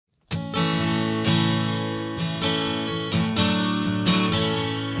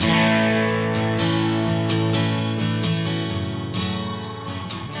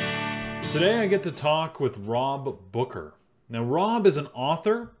Today I get to talk with Rob Booker. Now, Rob is an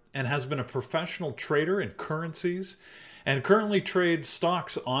author and has been a professional trader in currencies and currently trades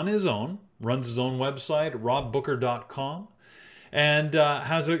stocks on his own, runs his own website, robbooker.com, and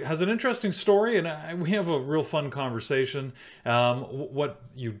has an interesting story, and we have a real fun conversation. What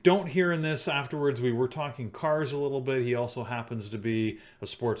you don't hear in this afterwards, we were talking cars a little bit. He also happens to be a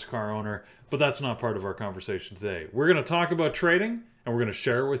sports car owner, but that's not part of our conversation today. We're going to talk about trading, and we're going to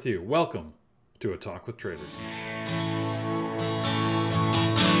share it with you. Welcome to A Talk with Traders.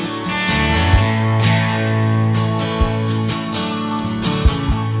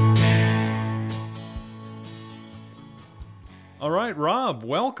 All right, Rob,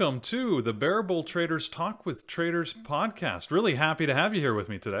 welcome to the Bear Bull Traders Talk with Traders podcast. Really happy to have you here with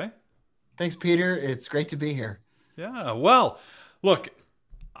me today. Thanks, Peter. It's great to be here. Yeah, well, look,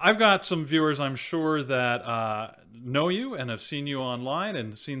 I've got some viewers, I'm sure, that know you and have seen you online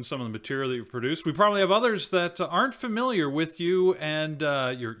and seen some of the material that you've produced. We probably have others that aren't familiar with you and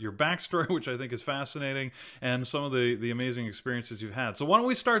your backstory, which I think is fascinating, and some of the amazing experiences you've had. So why don't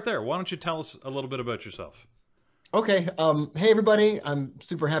we start there? Why don't you tell us a little bit about yourself? Okay. Hey, everybody. I'm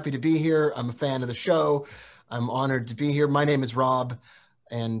super happy to be here. I'm a fan of the show. I'm honored to be here. My name is Rob,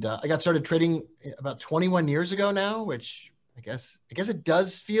 and I got started trading about 21 years ago now, which I guess it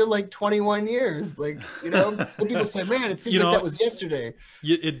does feel like 21 years. Like, when people say, man, it seems like that was yesterday.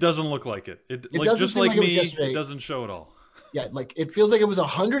 It doesn't look like it. It doesn't just seem like like it was me, yesterday. it doesn't show at all. Yeah, like it feels like it was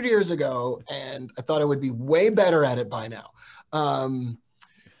 100 years ago, and I thought I would be way better at it by now.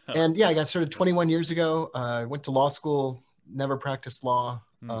 And yeah, I got started 21 years ago. I went to law school, never practiced law.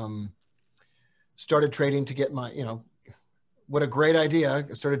 Started trading to get my, what a great idea.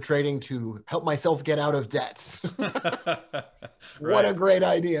 I started trading to help myself get out of debt. What a great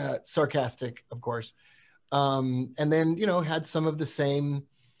idea. Sarcastic, of course. And then, had some of the same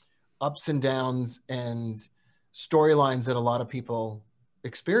ups and downs and storylines that a lot of people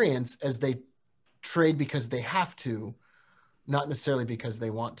experience as they trade because they have to, not necessarily because they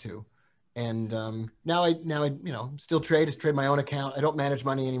want to. And now I still trade. I trade my own account. I don't manage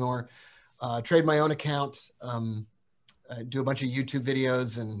money anymore. Trade my own account. I do a bunch of YouTube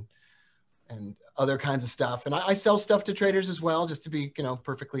videos and other kinds of stuff. And I sell stuff to traders as well, just to be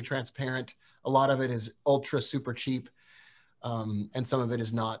perfectly transparent. A lot of it is ultra super cheap, and some of it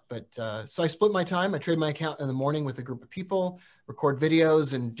is not. But so I split my time. I trade my account in the morning with a group of people, record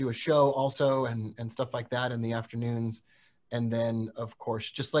videos, and do a show also, and stuff like that in the afternoons. And then, of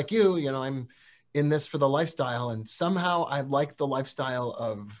course, just like you, I'm in this for the lifestyle. And somehow I like the lifestyle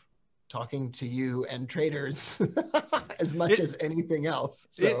of talking to you and traders as much as anything else.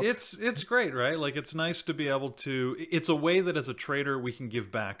 So it's great, right? Like, it's nice to be able to, it's a way that as a trader we can give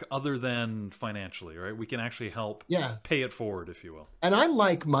back other than financially, right? We can actually help pay it forward, if you will. And I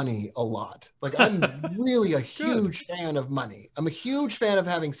like money a lot. Like, I'm really a huge fan of money. I'm a huge fan of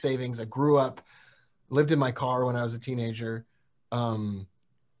having savings. I grew up, lived in my car when I was a teenager.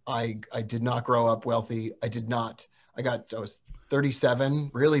 I did not grow up wealthy. I was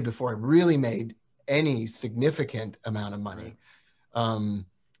 37 really before I really made any significant amount of money.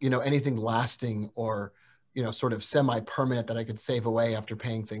 Anything lasting or, sort of semi-permanent that I could save away after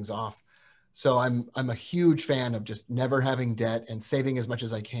paying things off. So I'm a huge fan of just never having debt and saving as much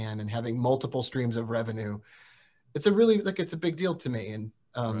as I can and having multiple streams of revenue. It's it's a big deal to me.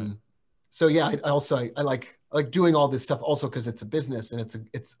 And, so yeah, I like doing all this stuff also because it's a business and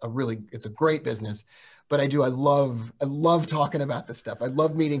it's a great business. But I love talking about this stuff. I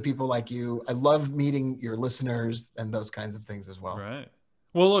love meeting people like you. I love meeting your listeners and those kinds of things as well. Right.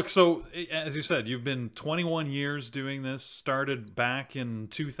 Well, look, so as you said, you've been 21 years doing this, started back in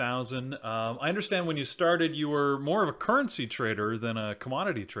 2000. I understand when you started, you were more of a currency trader than a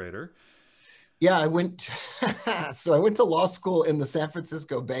commodity trader. Yeah, I went to law school in the San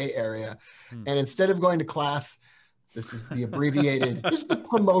Francisco Bay Area. And instead of going to class, this is the abbreviated, this is the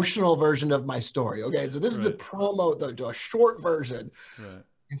promotional version of my story. Okay, so this is the short version. Right.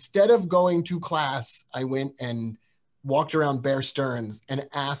 Instead of going to class, I went and walked around Bear Stearns and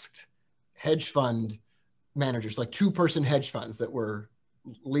asked hedge fund managers, like two-person hedge funds that were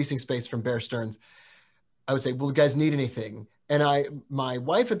leasing space from Bear Stearns. I would say, well, you guys need anything? And my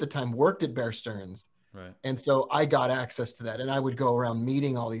wife at the time worked at Bear Stearns. Right. And so I got access to that, and I would go around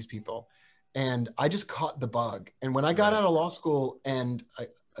meeting all these people, and I just caught the bug. And when I got out of law school and I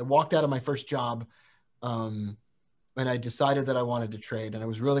walked out of my first job, and I decided that I wanted to trade and I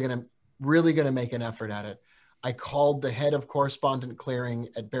was really going to make an effort at it, I called the head of correspondent clearing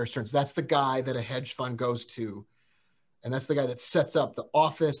at Bear Stearns. That's the guy that a hedge fund goes to. And that's the guy that sets up the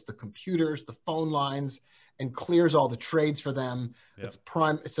office, the computers, the phone lines. and clears all the trades for them. Yep. It's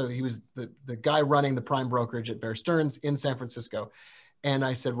prime. So he was the guy running the prime brokerage at Bear Stearns in San Francisco. And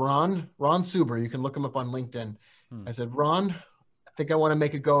I said, Ron Suber, you can look him up on LinkedIn. I said, Ron, I think I want to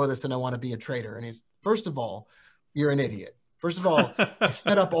make a go of this and I want to be a trader. And he's, first of all, you're an idiot. First of all, I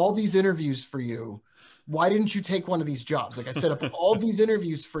set up all these interviews for you. Why didn't you take one of these jobs? Like I set up all these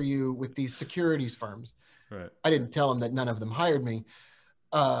interviews for you with these securities firms. Right. I didn't tell him that none of them hired me.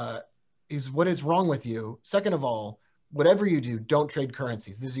 What is wrong with you? Second of all, whatever you do, don't trade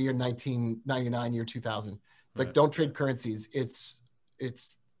currencies. This is year 1999, year 2000. It's like, don't trade currencies. It's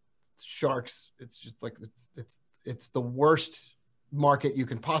sharks. It's just like, it's the worst market you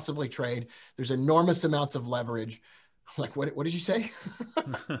can possibly trade. There's enormous amounts of leverage. I'm like, what did you say?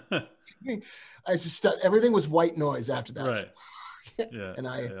 I just, everything was white noise after that. Right. Yeah. And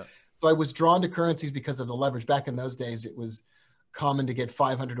so I was drawn to currencies because of the leverage. Back in those days, it was common to get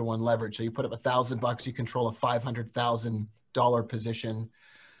 500 to 1 leverage. So you put up $1,000, you control a $500,000 position.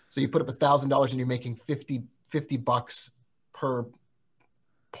 So you put up $1,000 and you're making 50 bucks per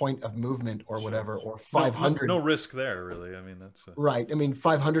point of movement or whatever, or 500. No risk there, really. I mean, that's right. I mean,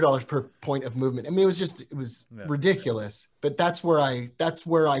 $500 per point of movement. I mean, it was ridiculous. But that's where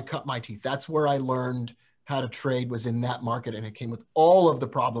I cut my teeth. That's where I learned how to trade, was in that market, and it came with all of the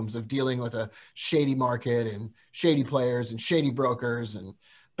problems of dealing with a shady market and shady players and shady brokers and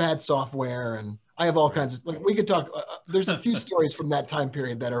bad software. And I have all kinds of, like, we could talk. There's a few stories from that time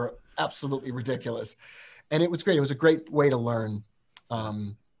period that are absolutely ridiculous, and it was great. It was a great way to learn.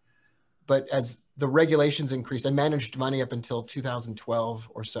 But as the regulations increased, I managed money up until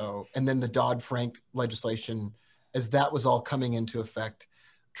 2012 or so. And then the Dodd-Frank legislation, as that was all coming into effect,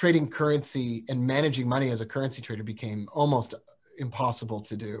 trading currency and managing money as a currency trader became almost impossible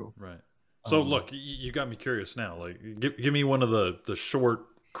to do. Right. So look, you got me curious now. Like, give me one of the short,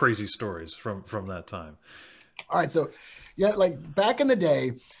 crazy stories from that time. All right. So yeah, like back in the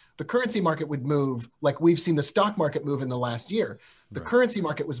day, the currency market would move like we've seen the stock market move in the last year. The currency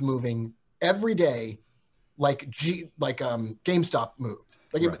market was moving every day, like GameStop moved.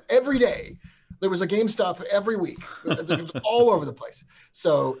 Like every day, there was a GameStop every week. It was all over the place.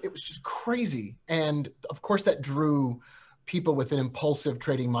 So it was just crazy. And of course, that drew people with an impulsive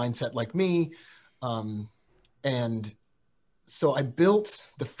trading mindset like me. And so I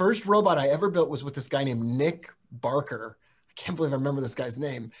built, the first robot I ever built was with this guy named Nick Barker. I can't believe I remember this guy's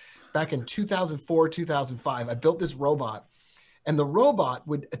name. Back in 2004, 2005, I built this robot. And the robot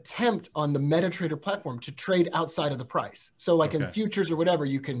would attempt on the MetaTrader platform to trade outside of the price. So like in futures or whatever,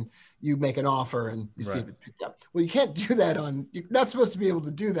 you make an offer and you see if it picked up. Well, you can't do that you're not supposed to be able to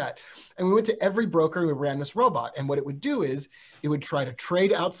do that. And we went to every broker and we ran this robot. And what it would do is it would try to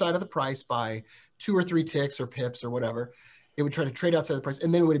trade outside of the price by 2 or 3 ticks or pips or whatever. It would try to trade outside of the price.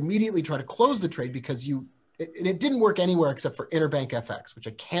 And then it would immediately try to close the trade because it didn't work anywhere except for Interbank FX, which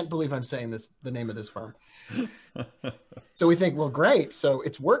I can't believe I'm saying the name of this firm. So we think, well, great. So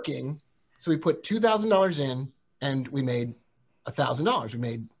it's working. So we put $2,000 in and we made $1,000. We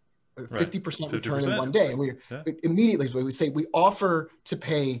made 50% return in one day. And we immediately, we say, we offer to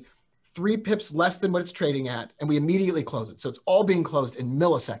pay 3 pips less than what it's trading at. And we immediately close it. So it's all being closed in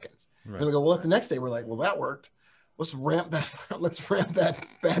milliseconds. Right. And we go, well, the next day we're like, well, that worked. Let's ramp that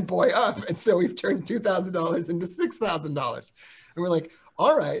bad boy up. And so we've turned $2,000 into $6,000. And we're like,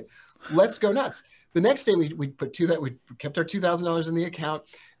 all right, let's go nuts. The next day we kept our $2,000 in the account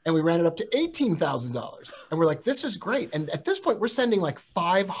and we ran it up to $18,000. And we're like, this is great. And at this point we're sending like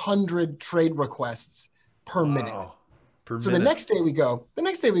 500 trade requests per minute. So the next day we go,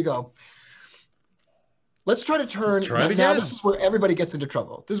 let's try to turn, now this is where everybody gets into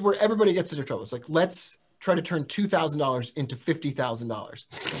trouble. It's like, let's try to turn $2,000 into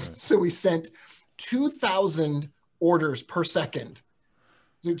 $50,000. So we sent 2,000 orders per second.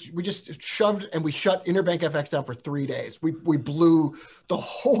 We just shoved and we shut Interbank FX down for 3 days. We blew the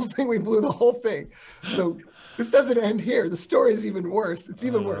whole thing. So this doesn't end here. The story is even worse. It's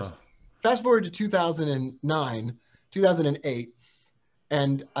even worse. Fast forward to 2008,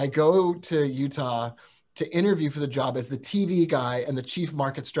 and I go to Utah to interview for the job as the TV guy and the chief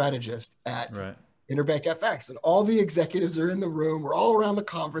market strategist at Interbank FX. And all the executives are in the room. We're all around the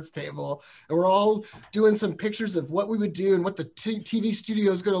conference table and we're all doing some pictures of what we would do and what the TV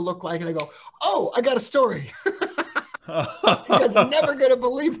studio is going to look like. And I go, oh, I got a story. You guys are never going to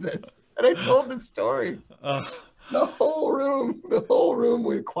believe this. And I told the story. The whole room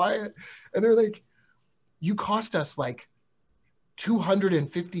went quiet. And they're like, you cost us like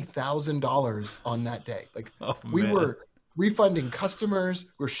 $250,000 on that day. Like we were refunding customers.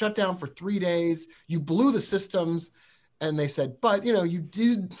 We're shut down for 3 days. You blew the systems. And they said, but you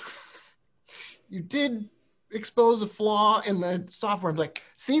did expose a flaw in the software. I'm like,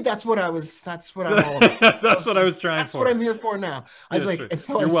 see, that's what I'm all about. That's what I was trying That's for. what I'm here for now. I was like, and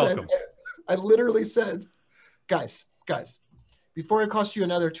so You're I welcome. said, I literally said, guys, before it costs you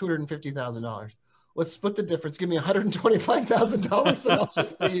another $250,000, let's split the difference. Give me $125,000 and I'll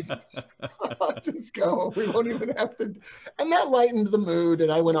just leave. I'll just go. We won't even have to. And that lightened the mood.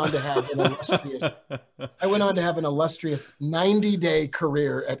 And I went on to have an illustrious 90-day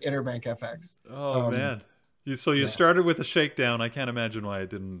career at Interbank FX. Oh man. You started with a shakedown. I can't imagine why it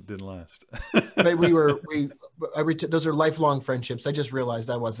didn't last. But those are lifelong friendships. I just realized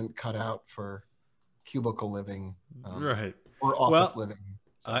I wasn't cut out for cubicle living, right, or office living.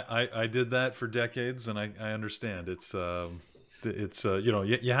 So. I did that for decades, and I understand. It's you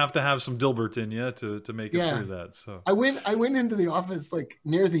have to have some Dilbert in you to make it through that. So I went into the office like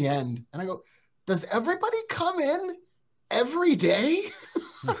near the end, and I go, does everybody come in every day?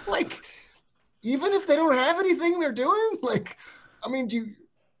 Like, even if they don't have anything they're doing? Like, I mean,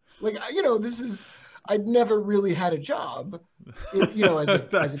 I'd never really had a job, as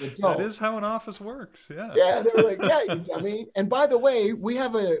an adult. That is how an office works. Yeah. Yeah. They were like, yeah, you dummy. And by the way, we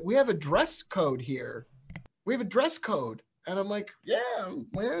have a dress code here. We have a dress code. And I'm like, yeah,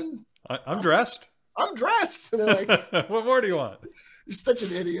 man. I'm dressed. I'm dressed. And they're like, what more do you want? You're such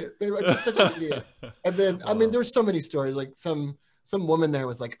an idiot. They were just such an idiot. And then, I mean, there's so many stories. Like some woman there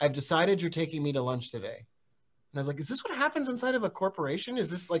was like, I've decided you're taking me to lunch today. And I was like, is this what happens inside of a corporation? Is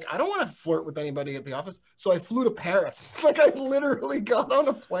this like, I don't want to flirt with anybody at the office. So I flew to Paris. Like, I literally got on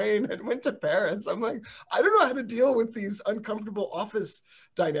a plane and went to Paris. I'm like, I don't know how to deal with these uncomfortable office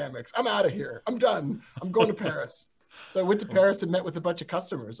dynamics. I'm out of here. I'm done. I'm going to Paris. So I went to Paris and met with a bunch of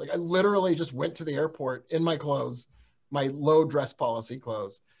customers. Like, I literally just went to the airport in my clothes, my low dress policy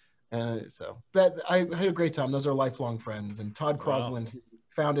clothes. And so that I had a great time. Those are lifelong friends. And Todd Crosland, who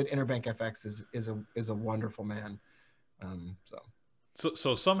founded Interbank FX, is a wonderful man.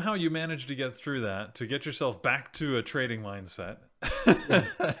 So somehow you managed to get through that, to get yourself back to a trading mindset,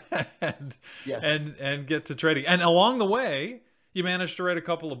 and get to trading. And along the way, you managed to write a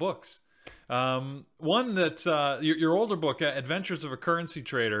couple of books. One that your older book, Adventures of a Currency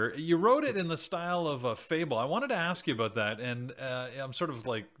Trader, you wrote it in the style of a fable. I wanted to ask you about that, and I'm sort of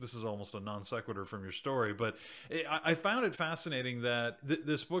like, this is almost a non sequitur from your story, but I found it fascinating that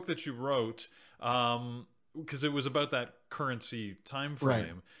this book that you wrote, because it was about that currency time frame.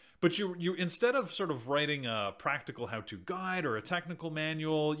 Right. But you instead of sort of writing a practical how-to guide or a technical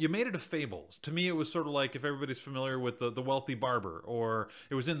manual, you made it a fable. To me, it was sort of like, if everybody's familiar with the Wealthy Barber, or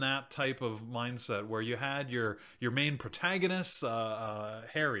it was in that type of mindset where you had your main protagonist,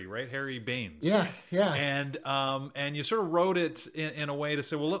 Harry, right? Harry Baines. Yeah. And you sort of wrote it in a way to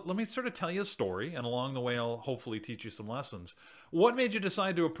say, well, let me sort of tell you a story, and along the way, I'll hopefully teach you some lessons. What made you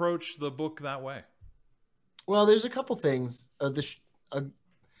decide to approach the book that way? Well, there's a couple things.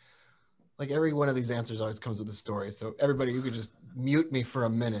 Like, every one of these answers always comes with a story. So everybody, you could just mute me for a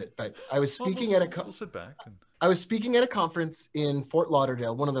minute. But I was speaking we'll sit back. I was speaking at a conference in Fort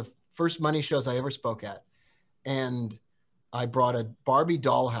Lauderdale, one of the first money shows I ever spoke at. And I brought a Barbie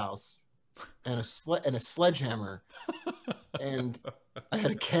dollhouse and a sledgehammer. And I had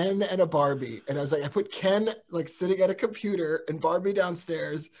a Ken and a Barbie. And I was like, I put Ken like sitting at a computer and Barbie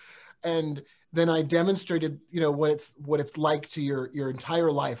downstairs. And then I demonstrated, what it's like to your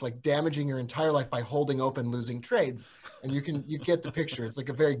entire life, like damaging your entire life by holding open, losing trades. And you get the picture. It's like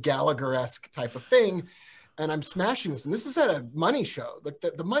a very Gallagher-esque type of thing. And I'm smashing this. And this is at a money show. Like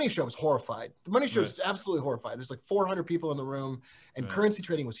the money show was horrified. The money show is absolutely horrified. There's like 400 people in the room, and currency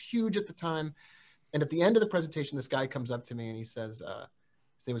trading was huge at the time. And at the end of the presentation, this guy comes up to me and he says,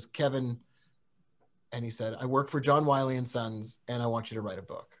 his name was Kevin. And he said, I work for John Wiley & Sons, and I want you to write a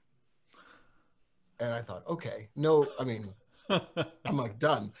book. And I thought, okay, no, I mean, I'm like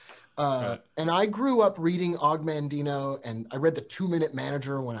done. And I grew up reading Og Mandino, and I read The 2-Minute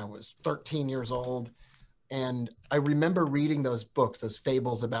Manager when I was 13 years old. And I remember reading those books, those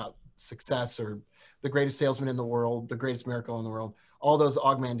fables about success, or The Greatest Salesman in the World, The Greatest Miracle in the World, all those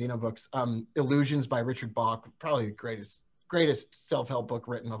Og Mandino books. Illusions by Richard Bach, probably the greatest self-help book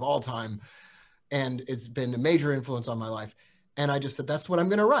written of all time. And it's been a major influence on my life. And I just said, that's what I'm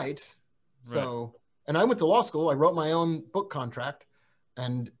going to write. So... And I went to law school. I wrote my own book contract,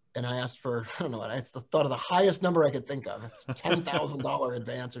 and I asked for, I don't know, I thought of the highest number I could think of. It's $10,000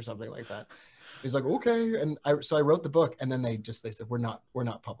 advance or something like that. He's like, okay. And so I wrote the book, and then they said, we're not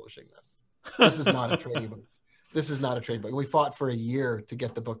publishing this. This is not a trading book. This is not a trading book. And we fought for a year to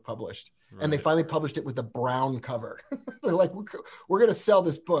get the book published. Right. And they finally published it with a brown cover. They're like, we're going to sell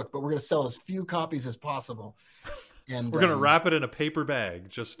this book, but we're going to sell as few copies as possible. And we're going to wrap it in a paper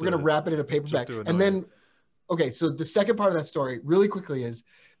bag. We're going to wrap it in a paper bag. And then Okay, so the second part of that story, really quickly, is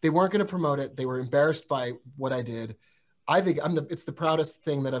they weren't going to promote it. They were embarrassed by what I did. I think it's the proudest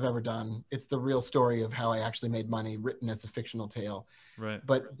thing that I've ever done. It's the real story of how I actually made money, written as a fictional tale. Right.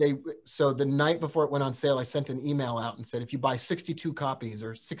 But so the night before it went on sale, I sent an email out and said, if you buy 62 copies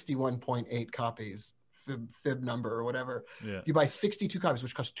or 61.8 copies, fib number or whatever, if you buy 62 copies,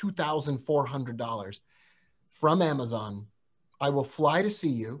 which cost $2,400 from Amazon, I will fly to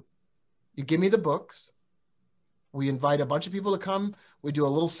see you. You give me the books. We invite a bunch of people to come. We do a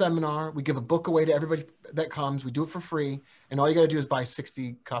little seminar. We give a book away to everybody that comes. We do it for free. And all you got to do is buy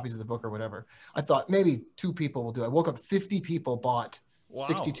 60 copies of the book or whatever. I thought maybe 2 people will do it. I woke up, 50 people bought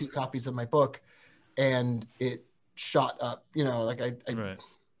 62 copies of my book, and it shot up, like I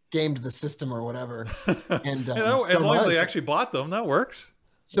gamed the system or whatever. And as long as they actually bought them, that works.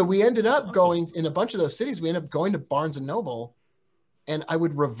 So we ended up going in a bunch of those cities. We ended up going to Barnes and Noble, and I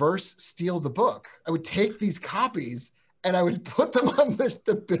would reverse steal the book. I would take these copies and I would put them on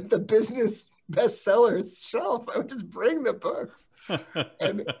the business bestsellers shelf. I would just bring the books.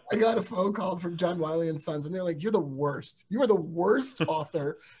 And I got a phone call from John Wiley and Sons, and they're like, "You're the worst. You are the worst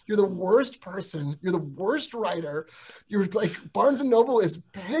author. You're the worst person. You're the worst writer. You're like, Barnes and Noble is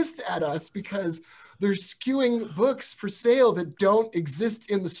pissed at us because they're skewing books for sale that don't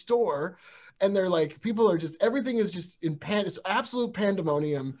exist in the store." And they're like, people are just, everything is just it's absolute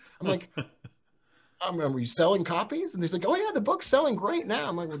pandemonium. I'm like, are you selling copies? And they're like, oh yeah, the book's selling great now.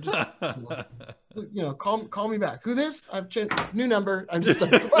 I'm like, well, just, call me back. Who this? I've changed, new number. I'm just like,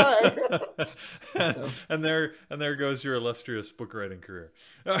 goodbye. And there goes your illustrious book writing career.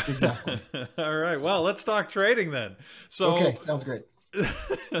 Exactly. All right. Well, let's talk trading then. So, okay. Sounds great.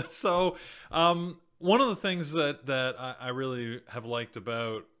 So, one of the things that I really have liked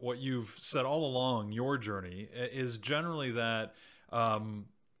about what you've said all along your journey is generally that,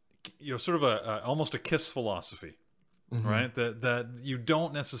 sort of almost a KISS philosophy, right? That you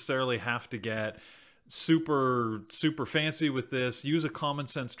don't necessarily have to get super fancy with this. Use a common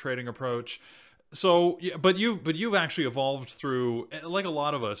sense trading approach. So, but you've actually evolved through, like a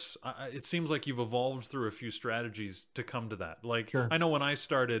lot of us, it seems like you've evolved through a few strategies to come to that. Like, sure. I know when I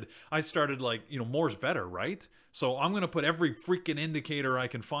started like, more's better, right? So I'm going to put every freaking indicator I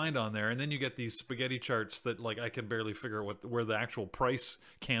can find on there. And then you get these spaghetti charts that like, I can barely figure out where the actual price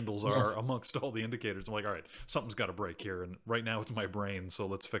candles are amongst all the indicators. I'm like, all right, something's got to break here. And right now it's my brain. So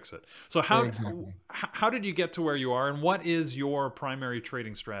let's fix it. So how did you get to where you are, and what is your primary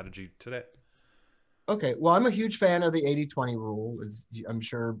trading strategy today? Okay, well, I'm a huge fan of the 80-20 rule. As I'm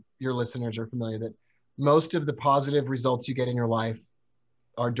sure your listeners are familiar, that most of the positive results you get in your life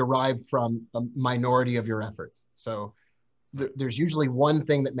are derived from a minority of your efforts. So there's usually one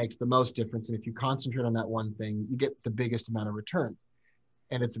thing that makes the most difference, and if you concentrate on that one thing, you get the biggest amount of returns.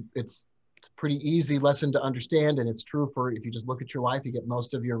 And it's a pretty easy lesson to understand, and it's true for, if you just look at your life, you get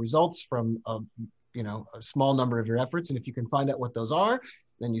most of your results from a small number of your efforts, and if you can find out what those are,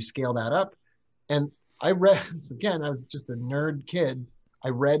 then you scale that up. And I read, again, I was just a nerd kid. I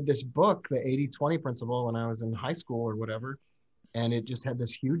read this book, the 80-20 principle, when I was in high school or whatever. And it just had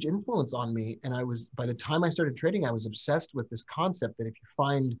this huge influence on me. And by the time I started trading, I was obsessed with this concept that if you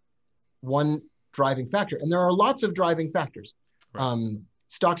find one driving factor, and there are lots of driving factors, right.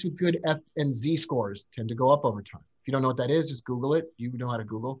 Stocks with good F and Z scores tend to go up over time. If you don't know what that is, just Google it. You know how to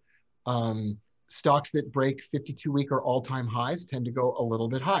Google. Stocks that break 52-week or all-time highs tend to go a little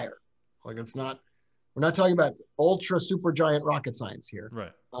bit higher. Like we're not talking about ultra super giant rocket science here.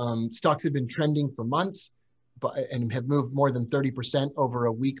 Right. Stocks have been trending for months and have moved more than 30% over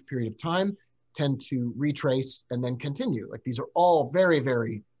a week period of time, tend to retrace and then continue. Like these are all very,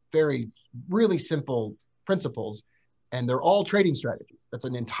 very, very, really simple principles, and they're all trading strategies. That's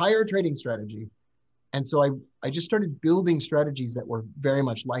an entire trading strategy. And so I just started building strategies that were very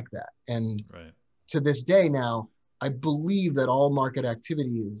much like that. And right. To this day now, I believe that all market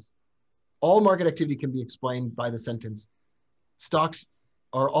activity can be explained by the sentence, stocks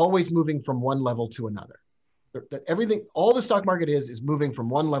are always moving from one level to another. That everything, all the stock market is moving from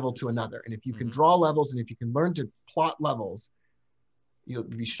one level to another. And if you can draw levels, and if you can learn to plot levels, you'll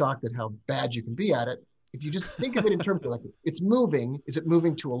be shocked at how bad you can be at it. If you just think of it in terms of like, it's moving, is it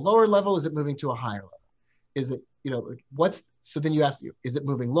moving to a lower level? Is it moving to a higher level? Is it, so then you ask, is it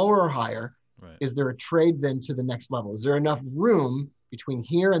moving lower or higher? Right. Is there a trade then to the next level? Is there enough room between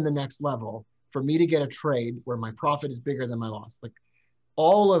here and the next level for me to get a trade where my profit is bigger than my loss? Like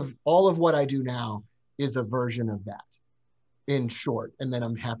all of what I do now is a version of that, in short. And then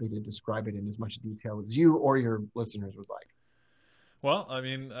I'm happy to describe it in as much detail as you or your listeners would like. Well, I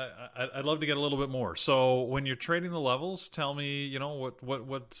mean, I'd love to get a little bit more. So when you're trading the levels, tell me,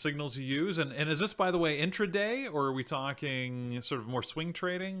 what signals you use, and is this, by the way, intraday, or are we talking sort of more swing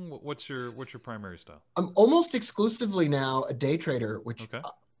trading? What's your primary style? I'm almost exclusively now a day trader, which Okay.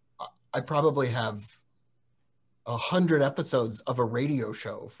 I probably have 100 episodes of a radio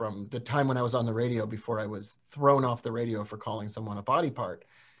show from the time when I was on the radio before I was thrown off the radio for calling someone a body part.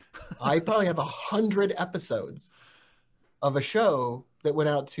 I probably have 100 episodes of a show that went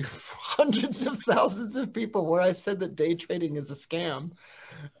out to hundreds of thousands of people where I said that day trading is a scam.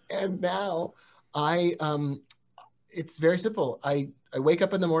 And now it's very simple. I wake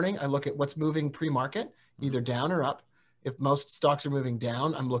up in the morning, I look at what's moving pre-market, either down or up. If most stocks are moving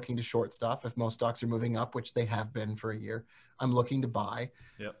down, I'm looking to short stuff. If most stocks are moving up, which they have been for a year, I'm looking to buy.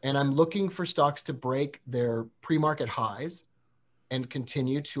 Yep. And I'm looking for stocks to break their pre-market highs and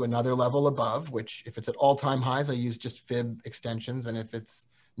continue to another level above, which if it's at all-time highs, I use just fib extensions. And if it's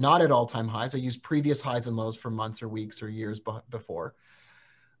not at all-time highs, I use previous highs and lows for months or weeks or years before.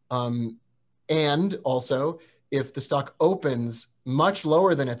 And also, if the stock opens much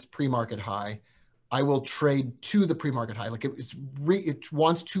lower than its pre-market high, I will trade to the pre-market high. Like it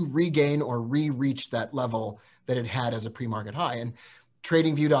wants to regain or re-reach that level that it had as a pre-market high. And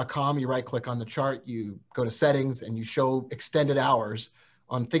TradingView.com, you right-click on the chart, you go to settings, and you show extended hours.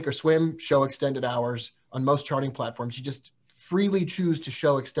 On Thinkorswim, show extended hours. On most charting platforms, you just freely choose to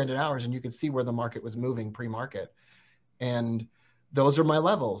show extended hours, and you can see where the market was moving pre-market. And those are my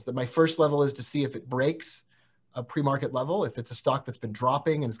levels. That my first level is to see if it breaks a pre-market level. If it's a stock that's been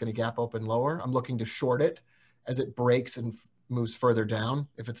dropping and it's going to gap open lower, I'm looking to short it as it breaks and moves further down.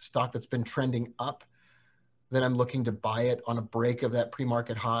 If it's a stock that's been trending up, then I'm looking to buy it on a break of that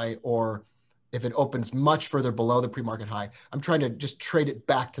pre-market high, or if it opens much further below the pre-market high, I'm trying to just trade it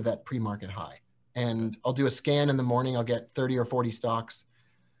back to that pre-market high. And I'll do a scan in the morning. I'll get 30 or 40 stocks.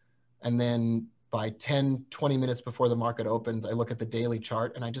 And then by 10, 20 minutes before the market opens, I look at the daily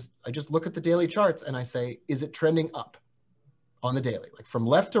chart, and I just look at the daily charts and I say, is it trending up on the daily? Like from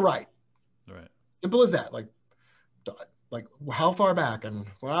left to right. Right. Simple as that. Like how far back? And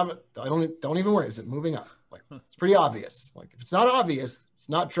well, I don't even worry. Is it moving up? Like it's pretty obvious. Like if it's not obvious, it's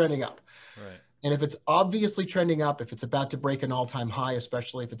not trending up. Right. And if it's obviously trending up, if it's about to break an all-time high,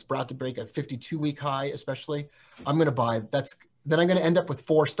 especially if it's about to break a 52-week high, especially, I'm going to buy. Then I'm going to end up with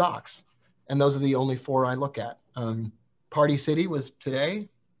 4 stocks, and those are the only 4 I look at. Party City was today.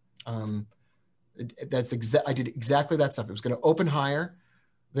 I did exactly that stuff. It was going to open higher,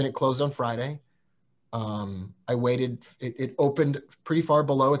 then it closed on Friday. I waited. It opened pretty far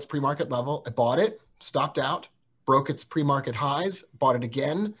below its pre-market level. I bought it, stopped out, broke its pre-market highs, bought it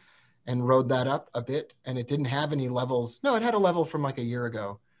again, and rode that up a bit. And it didn't have any levels. No, it had a level from like a year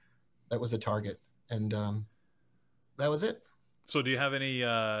ago. That was a target. And that was it. So do you have any,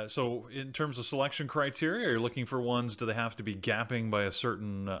 so in terms of selection criteria, are you looking for ones, do they have to be gapping by a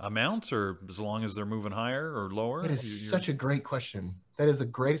certain amount, or as long as they're moving higher or lower? That is such a great question. That is the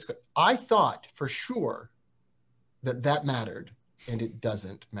greatest. I thought for sure that mattered, and it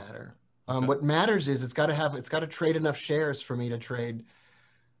doesn't matter. Okay. What matters is it's got to trade enough shares for me to trade.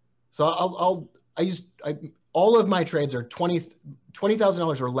 So all of my trades are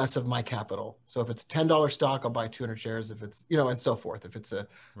 $20,000 or less of my capital. So if it's a $10 stock, I'll buy 200 shares. If it's, and so forth. If it's a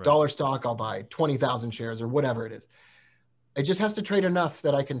dollar stock, I'll buy 20,000 shares or whatever it is. It just has to trade enough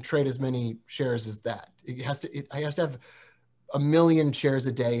that I can trade as many shares as that. It has to have 1 million shares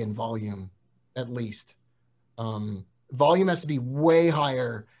a day in volume, at least. Volume has to be way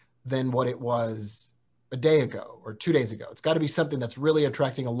higher than what it was a day ago or 2 days ago. It's got to be something that's really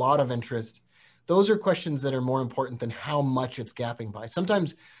attracting a lot of interest. Those are questions that are more important than how much it's gapping by.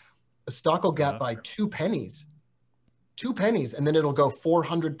 Sometimes a stock will gap by 2 pennies, and then it'll go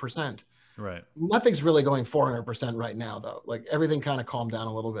 400%. Right. Nothing's really going 400% right now, though. Like everything kind of calmed down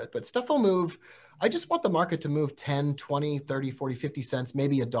a little bit, but stuff will move. I just want the market to move 10, 20, 30, 40, 50 cents,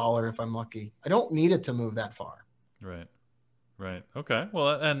 maybe $1 if I'm lucky. I don't need it to move that far. Right. Right. Okay.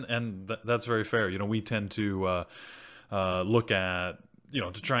 Well, and that's very fair. We tend to look at,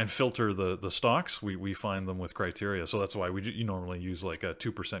 to try and filter the stocks, we find them with criteria. So that's why you normally use like a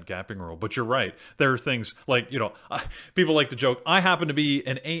 2% gapping rule. But you're right. There are things like, people like to joke, I happen to be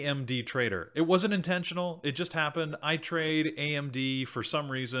an AMD trader. It wasn't intentional. It just happened. I trade AMD for some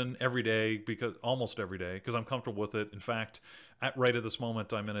reason every day, almost every day, because I'm comfortable with it. In fact, right at this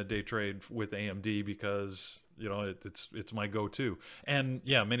moment, I'm in a day trade with AMD because, it's my go-to. And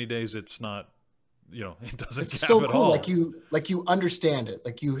yeah, many days it's not, it doesn't. It's so cool. Like you understand it.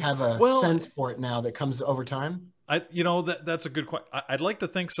 Like you have a sense for it now that comes over time. That's a good question. I'd like to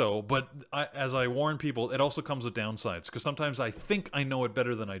think so, but as I warn people, it also comes with downsides because sometimes I think I know it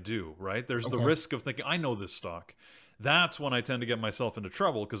better than I do, right? There's the risk of thinking I know this stock. That's when I tend to get myself into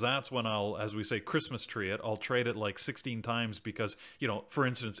trouble because that's when I'll, as we say, Christmas tree it. I'll trade it like 16 times because, for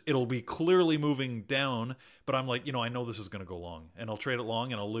instance, it'll be clearly moving down, but I'm like, I know this is going to go long, and I'll trade it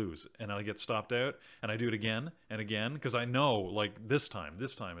long and I'll lose, and I get stopped out, and I do it again and again because I know like this time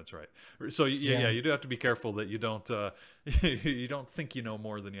it's right. So yeah, you do have to be careful that you don't you don't think you know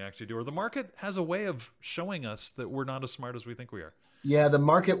more than you actually do, or the market has a way of showing us that we're not as smart as we think we are. Yeah, the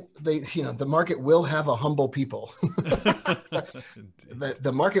market, the market will have a humble people.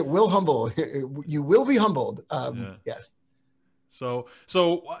 the market will humble. You will be humbled. Yes. So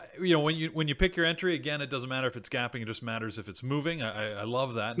when you pick your entry, again, it doesn't matter if it's gapping; it just matters if it's moving. I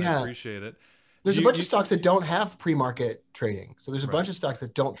love that, and I appreciate it. There's a bunch of stocks that don't have pre-market trading. So there's a bunch of stocks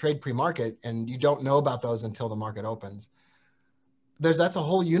that don't trade pre-market, and you don't know about those until the market opens. That's a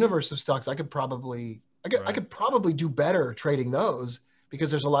whole universe of stocks. I could probably do better trading those because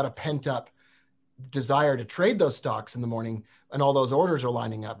there's a lot of pent up desire to trade those stocks in the morning, and all those orders are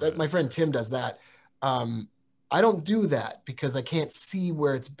lining up. My friend Tim does that. I don't do that because I can't see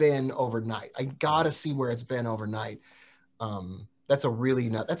where it's been overnight. I gotta see where it's been overnight. That's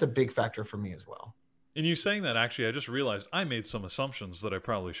a big factor for me as well. In you saying that, actually, I just realized I made some assumptions that I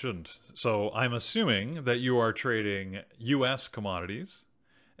probably shouldn't. So I'm assuming that you are trading U.S. commodities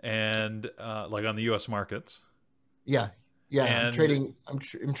and like on the U.S. markets. Yeah. I'm trading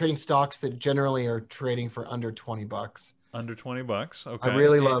stocks that generally are trading for under $20. Under $20. Okay. I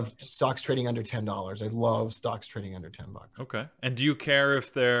really love stocks trading under $10. I love stocks trading under $10. Okay. And do you care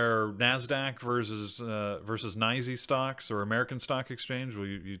if they're NASDAQ versus NYSE stocks or American Stock Exchange? Will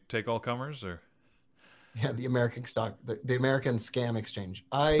you take all comers or? Yeah, the American stock, the American scam exchange.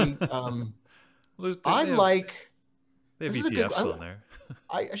 They have ETFs on there.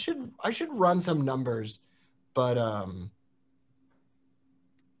 I should run some numbers, but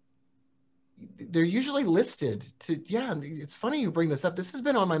they're usually listed to. Yeah, it's funny you bring this up. This has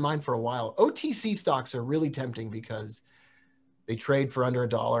been on my mind for a while. OTC stocks are really tempting because they trade for under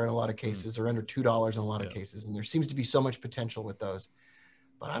 $1 in a lot of cases, or under $2 in a lot of cases, and there seems to be so much potential with those.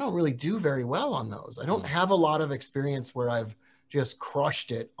 But I don't really do very well on those. I don't have a lot of experience where I've just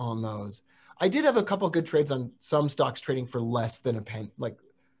crushed it on those. I did have a couple of good trades on some stocks trading for less than a penny, like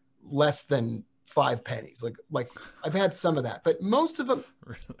less than 5 pennies. Like I've had some of that, but most of them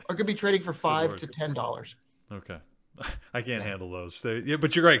are going to be trading for $5 to $10. Okay. I can't handle those.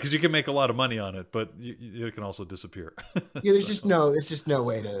 But you're right, because you can make a lot of money on it, but it can also disappear. There's just no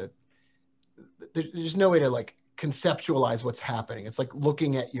way to like conceptualize what's happening. It's like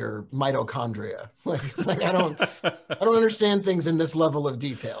looking at your mitochondria. Like it's like I don't understand things in this level of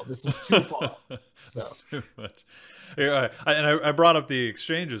detail. This is too far. So too much. I brought up the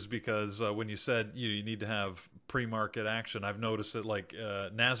exchanges because when you said you need to have pre-market action, I've noticed that like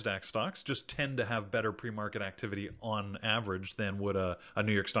NASDAQ stocks just tend to have better pre-market activity on average than would a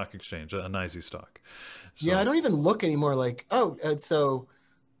New York Stock Exchange, a NYSE stock. So, yeah, I don't even look anymore. Like, so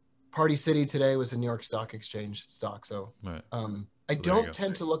Party City today was a New York Stock Exchange stock. So I don't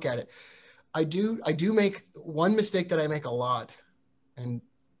tend to look at it. I do make one mistake that I make a lot. And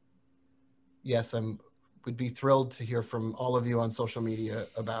yes, would be thrilled to hear from all of you on social media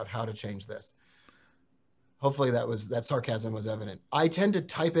about how to change this. Hopefully that sarcasm was evident. I tend to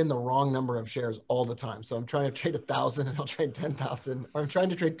type in the wrong number of shares all the time. So I'm trying to trade 1,000 and I'll trade 10,000, or I'm trying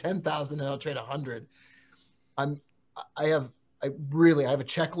to trade 10,000 and I'll trade 100. I have a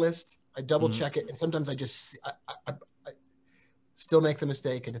checklist. I double check it. And sometimes I still make the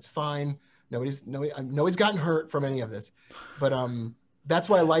mistake, and it's fine. Nobody's gotten hurt from any of this, but that's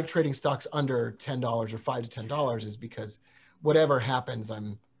why I like trading stocks under $10 or $5 to $10 is because whatever happens,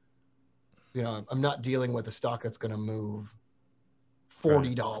 I'm not dealing with a stock that's going to move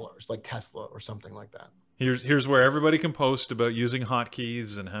 $40 like Tesla or something like that. Here's where everybody can post about using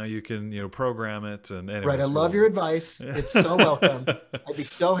hotkeys and how you can program it. And anyways, right, I love your advice. It's so welcome. I'd be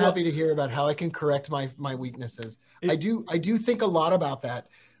so happy to hear about how I can correct my weaknesses. I do think a lot about that,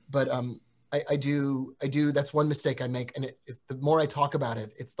 but I do. That's one mistake I make, and the more I talk about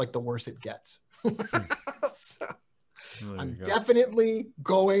it, it's like the worse it gets. So, I'm definitely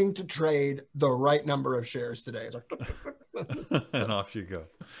going to trade the right number of shares today. And off you go.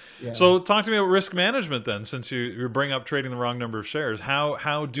 Yeah. So talk to me about risk management then, since you bring up trading the wrong number of shares.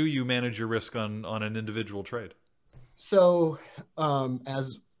 How do you manage your risk on an individual trade? So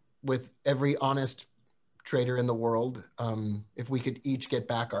as with every honest trader in the world, if we could each get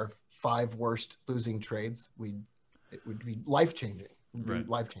back our 5 worst losing trades, it would be life-changing.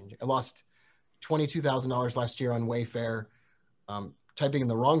 Life-changing. I lost $22,000 last year on Wayfair, typing in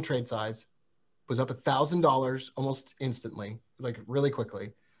the wrong trade size, was up $1,000 almost instantly, like really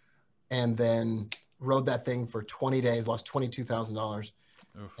quickly, and then rode that thing for 20 days, lost $22,000.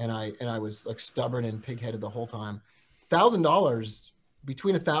 And I was like stubborn and pig-headed the whole time. $1,000,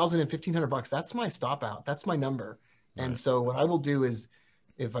 between $1,000 and $1,500, that's my stop out. That's my number. Right. And so what I will do is,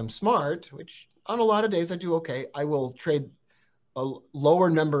 if I'm smart, which on a lot of days I do okay, I will trade a lower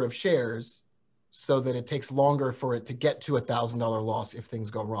number of shares so that it takes longer for it to get to $1,000 loss if things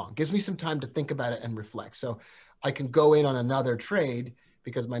go wrong. Gives me some time to think about it and reflect. So I can go in on another trade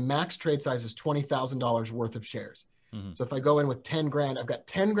because my max trade size is $20,000 worth of shares. Mm-hmm. So if I go in with 10 grand, I've got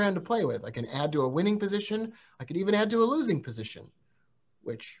 10 grand to play with. I can add to a winning position. I could even add to a losing position,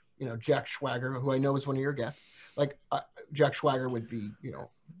 which, you know, Jack Schwager, who I know is one of your guests, like Jack Schwager would be, you know,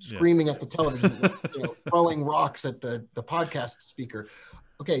 screaming at the television, you know, throwing rocks at the podcast speaker.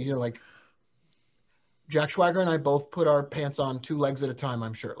 Okay. You know, like Jack Schwager and I both put our pants on 2 legs at a time,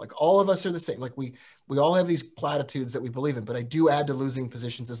 I'm sure. Like all of us are the same. Like we all have these platitudes that we believe in, but I do add to losing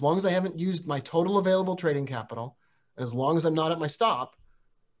positions as long as I haven't used my total available trading capital. And as long as I'm not at my stop,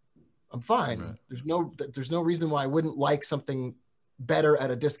 I'm fine. Right. There's no reason why I wouldn't like something better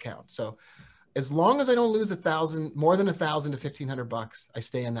at a discount. So as long as I don't lose more than $1,000 to $1,500, I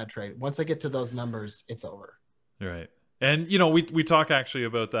stay in that trade. Once I get to those numbers, it's over. Right. And, you know, we talk actually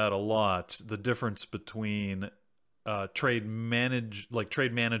about that a lot, the difference between trade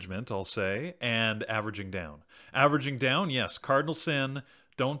management, I'll say, and averaging down. Averaging down, yes, cardinal sin,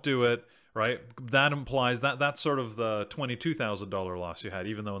 don't do it. Right, that implies that's sort of the $22,000 loss you had.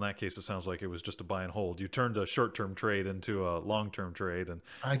 Even though in that case it sounds like it was just a buy and hold. You turned a short-term trade into a long-term trade, and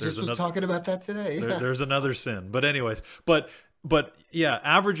I just was talking about that today. There's another sin, but anyways, but yeah,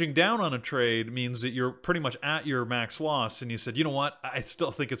 averaging down on a trade means that you're pretty much at your max loss, and you said, you know what, I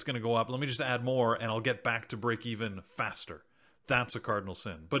still think it's going to go up. Let me just add more, and I'll get back to break even faster. That's a cardinal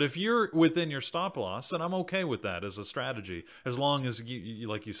sin. But if you're within your stop loss, then I'm okay with that as a strategy, as long as you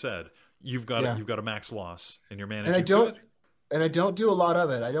like you said. You've got a max loss and you're managing. And I don't do a lot of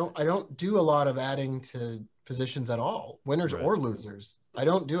it. I don't do a lot of adding to positions at all, winners or losers. I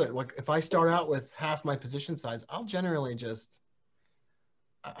don't do it. Like if I start out with half my position size, I'll generally just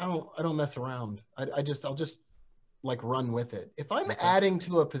I don't mess around. I'll just like run with it. If I'm adding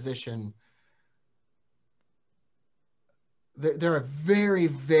to a position, there are very,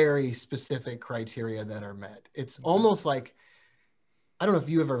 very specific criteria that are met. It's almost like, I don't know if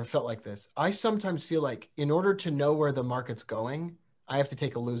you have ever felt like this. I sometimes feel like in order to know where the market's going, I have to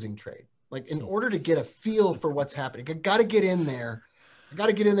take a losing trade. Like in order to get a feel for what's happening, I got to get in there. I got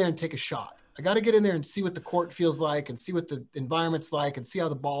to get in there and take a shot. I got to get in there and see what the court feels like and see what the environment's like and see how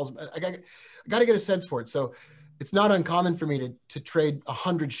the balls, I got to get a sense for it. So it's not uncommon for me to trade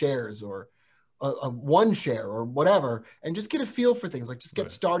 100 shares or a 1 share or whatever, and just get a feel for things, like just get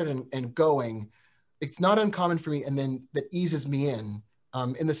started and going. It's not uncommon for me. And then that eases me in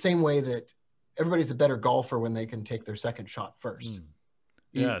the same way that everybody's a better golfer when they can take their second shot first.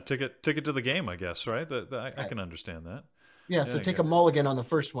 Yeah. Ticket to the game, I guess. Right. I can understand that. Yeah. So take a mulligan on the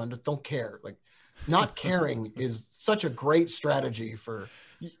first one. Just don't care. Like not caring is such a great strategy for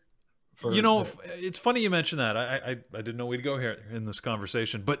you know, it's funny you mentioned that. I didn't know we'd go here in this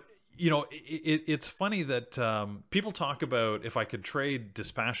conversation, but you know, it's funny that people talk about if I could trade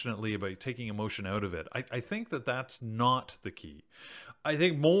dispassionately by taking emotion out of it. I think that's not the key. I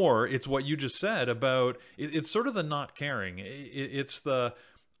think more it's what you just said about it's sort of the not caring. It's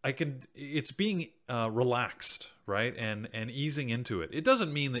being relaxed, right, and easing into it. It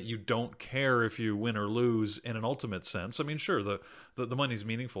doesn't mean that you don't care if you win or lose in an ultimate sense. I mean, sure, the money's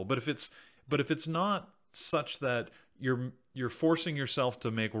meaningful, but if it's not such that you're forcing yourself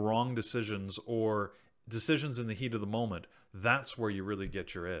to make wrong decisions or decisions in the heat of the moment, that's where you really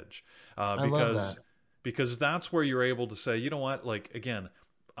get your edge. I love that. Because that's where you're able to say, you know what, like, again,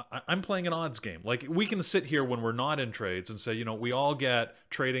 I'm playing an odds game. Like, we can sit here when we're not in trades and say, you know, we all get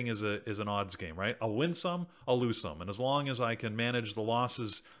trading is an odds game, right? I'll win some, I'll lose some. And as long as I can manage the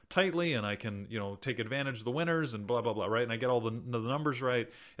losses tightly and I can, you know, take advantage of the winners and blah, blah, blah, right? And I get all the numbers right,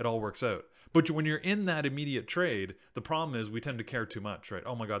 it all works out. But when you're in that immediate trade, the problem is we tend to care too much, right?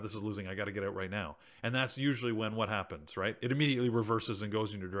 Oh my God, this is losing. I got to get out right now. And that's usually when what happens, right? It immediately reverses and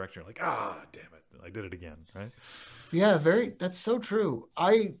goes in your direction. You're like, damn it. I did it again, right? Yeah, that's so true.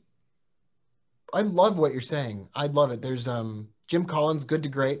 I love what you're saying. I love it. There's Jim Collins, Good to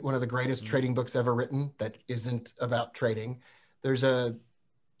Great, one of the greatest trading books ever written that isn't about trading. There's a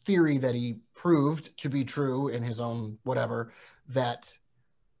theory that he proved to be true in his own whatever, that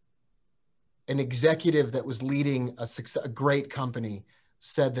an executive that was leading a great company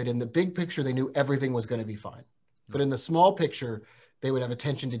said that in the big picture, they knew everything was going to be fine. But in the small picture, they would have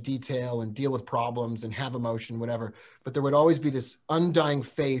attention to detail and deal with problems and have emotion, whatever. But there would always be this undying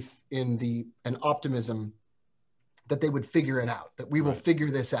faith in and optimism that they would figure it out, that we will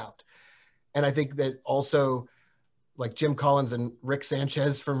figure this out. And I think that also, like Jim Collins and Rick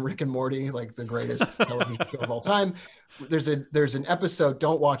Sanchez from Rick and Morty, like the greatest television show of all time. There's an episode,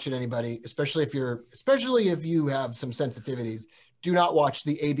 don't watch it, anybody, especially if you have some sensitivities, do not watch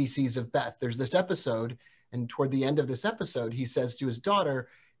the ABCs of Beth. There's this episode, and toward the end of this episode, he says to his daughter,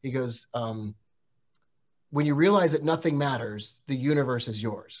 he goes, when you realize that nothing matters, the universe is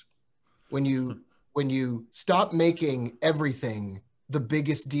yours. When you stop making everything the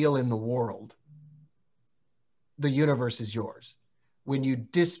biggest deal in the world, the universe is yours. When you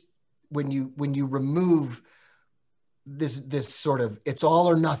remove this sort of it's all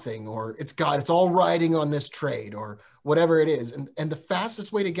or nothing, or it's all riding on this trade, or whatever it is. And the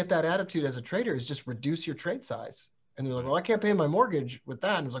fastest way to get that attitude as a trader is just reduce your trade size. And they're like, well, I can't pay my mortgage with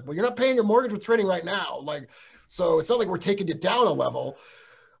that. And it's like, well, you're not paying your mortgage with trading right now. Like, so it's not like we're taking it down a level.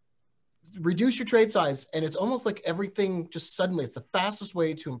 Reduce your trade size. And it's almost like everything just suddenly, it's the fastest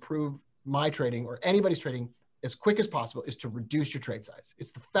way to improve my trading or anybody's trading as quick as possible is to reduce your trade size.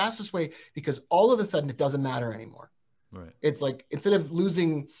 It's the fastest way, because all of a sudden it doesn't matter anymore. Right. It's like, instead of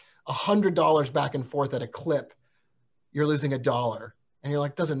losing $100 back and forth at a clip, you're losing $1 and you're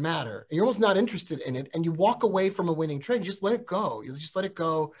like, doesn't matter. And you're almost not interested in it. And you walk away from a winning trade. You just let it go. You just let it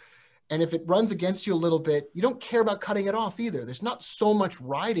go. And if it runs against you a little bit, you don't care about cutting it off either. There's not so much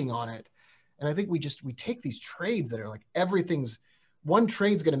riding on it. And I think we take these trades that are like one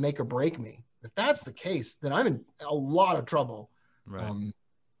trade's going to make or break me. If that's the case, then I'm in a lot of trouble. Right.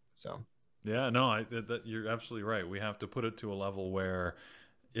 Yeah, no, you're absolutely right. We have to put it to a level where,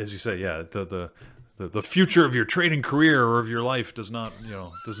 as you say, yeah, the future of your trading career or of your life does not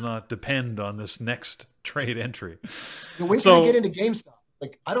depend on this next trade entry. When can I get into GameStop?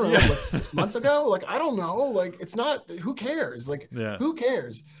 Like, I don't know, like 6 months ago? Like, I don't know. Like, it's not, who cares? Like, who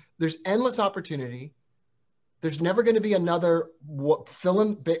cares? There's endless opportunity. There's never going to be another fill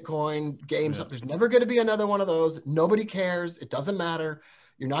in Bitcoin, GameStop. Yeah. There's never going to be another one of those. Nobody cares. It doesn't matter.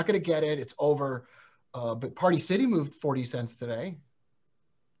 You're not going to get it. It's over. But Party City moved 40 cents today.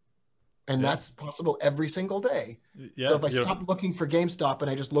 And that's possible every single day. Yeah, so if I stop looking for GameStop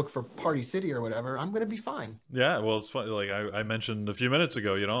and I just look for Party City or whatever, I'm going to be fine. Yeah, well, it's funny. Like I mentioned a few minutes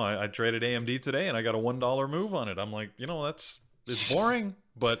ago, I traded AMD today and I got a $1 move on it. I'm like, it's boring,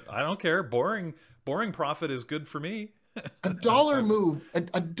 but I don't care. Boring profit is good for me. A dollar move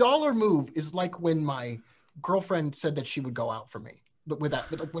is like when my girlfriend said that she would go out for me. But with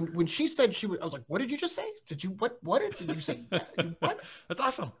that, like when she said she would, I was like, what did you just say? Did you, what did you say? What? That's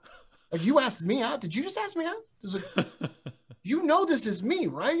awesome. Like, you asked me out. Did you just ask me out? Like, this is me,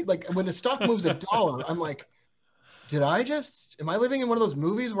 right? Like, when the stock moves $1, I'm like, am I living in one of those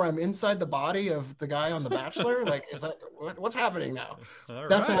movies where I'm inside the body of the guy on The Bachelor? Like, is that, what's happening now?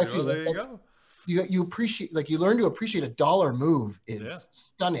 That's how I feel. Well, there you go. You appreciate, like, you learn to appreciate a dollar move is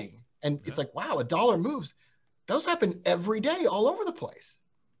stunning. And it's like, wow, $1 moves. Those happen every day all over the place.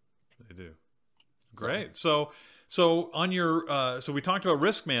 They do. Great. So on your, so we talked about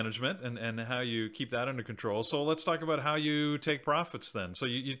risk management and how you keep that under control. So let's talk about how you take profits then. So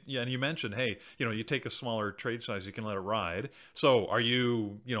and you mentioned, hey, you take a smaller trade size, you can let it ride. So are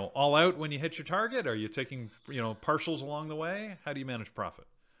you, all out when you hit your target? Are you taking, partials along the way? How do you manage profit?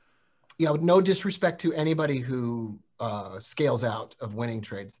 Yeah, with no disrespect to anybody who scales out of winning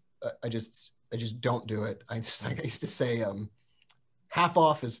trades. I just don't do it. I used to say, half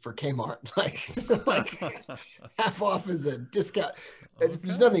off is for Kmart. like half off is a discount. Okay.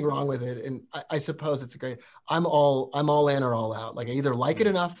 There's nothing wrong with it. And I suppose it's a great, I'm all in or all out. Like, I either like it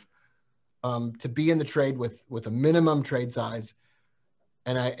enough to be in the trade with a minimum trade size,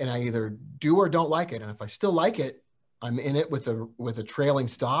 and I either do or don't like it. And if I still like it, I'm in it with a trailing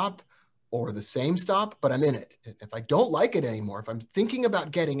stop or the same stop, but I'm in it. If I don't like it anymore, if I'm thinking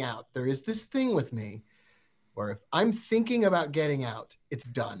about getting out, there is this thing with me where if I'm thinking about getting out, it's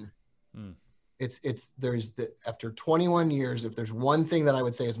done. After 21 years, if there's one thing that I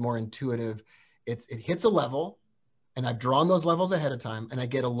would say is more intuitive, it hits a level, and I've drawn those levels ahead of time, and I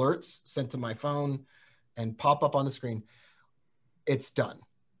get alerts sent to my phone and pop up on the screen. It's done.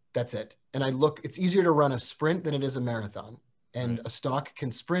 That's it. And it's easier to run a sprint than it is a marathon. And a stock can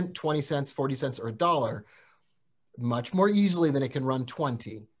sprint 20 cents, 40 cents, or $1 much more easily than it can run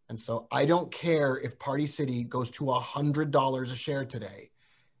 20. And so I don't care if Party City goes to $100 a share today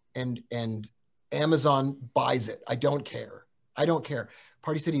and Amazon buys it. I don't care.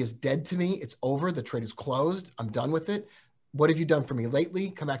 Party City is dead to me. It's over. The trade is closed. I'm done with it. what have you done for me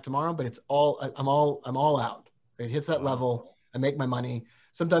lately? Come back tomorrow. But I'm all out. It hits that level. I make my money.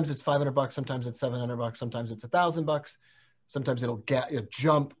 Sometimes it's $500. Sometimes it's $700. Sometimes it's $1,000. Sometimes it'll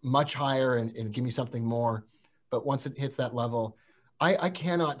jump much higher and give me something more. But once it hits that level, I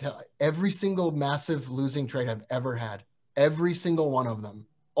cannot tell. Every single massive losing trade I've ever had, every single one of them,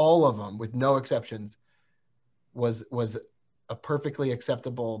 all of them with no exceptions, was a perfectly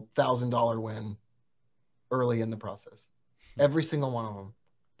acceptable $1,000 win early in the process. Every single one of them.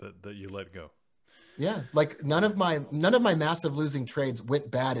 That you let go. Yeah, like none of my massive losing trades went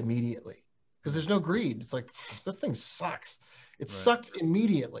bad immediately because there's no greed. It's like, this thing sucks. It sucked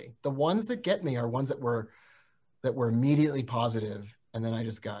immediately. The ones that get me are ones that were immediately positive, and then I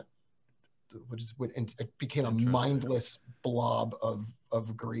just it became a mindless blob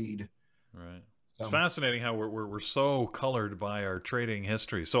of greed. Right. It's fascinating how we're so colored by our trading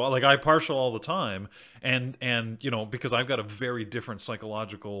history. So like I partial all the time, and because I've got a very different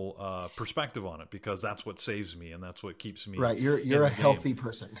psychological perspective on it, because that's what saves me and that's what keeps me right. You're a healthy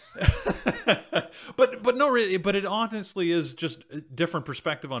person. but no, really, but it honestly is just a different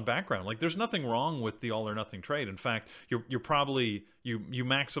perspective on background. Like there's nothing wrong with the all or nothing trade. In fact, you're probably you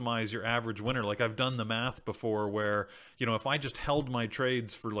maximize your average winner. Like I've done the math before where, if I just held my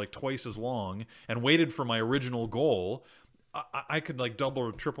trades for like twice as long and waited for my original goal, I could like double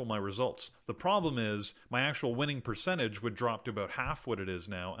or triple my results. The problem is my actual winning percentage would drop to about half what it is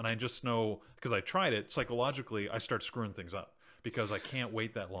now. And I just know, because I tried it, psychologically, I start screwing things up because I can't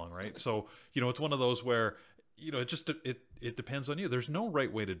wait that long, right? So, it's one of those where, it depends on you. There's no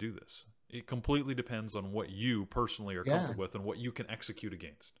right way to do this. It completely depends on what you personally are comfortable with and what you can execute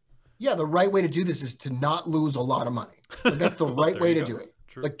against. Yeah, the right way to do this is to not lose a lot of money. Like, that's the right way to do it.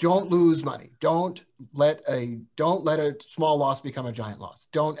 True. Like, don't lose money. Don't let a small loss become a giant loss.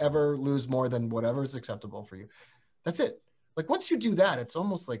 Don't ever lose more than whatever is acceptable for you. That's it. Like, once you do that, it's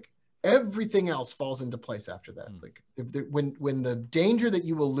almost like everything else falls into place after that. Like when the danger that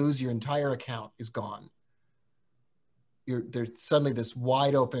you will lose your entire account is gone, there's suddenly this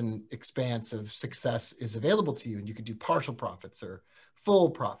wide open expanse of success is available to you, and you can do partial profits or full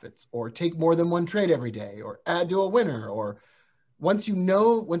profits, or take more than one trade every day, or add to a winner. Or once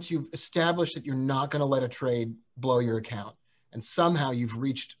you've established that you're not going to let a trade blow your account, and somehow you've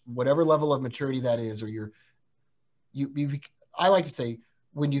reached whatever level of maturity that is, or I like to say,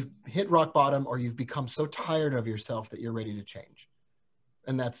 when you've hit rock bottom, or you've become so tired of yourself that you're ready to change.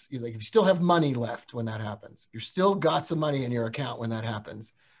 And that's like, if you still have money left when that happens, you're still got some money in your account when that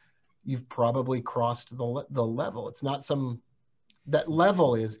happens, you've probably crossed the level. It's not that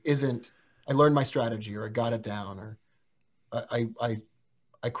level isn't I learned my strategy, or I got it down, or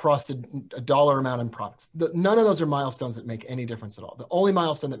I crossed a dollar amount in profits. None of those are milestones that make any difference at all. The only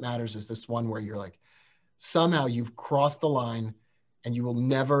milestone that matters is this one where you're like, somehow you've crossed the line, and you will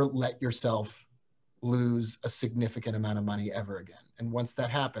never let yourself lose a significant amount of money ever again. And once that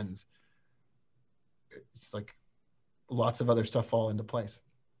happens, it's like lots of other stuff fall into place.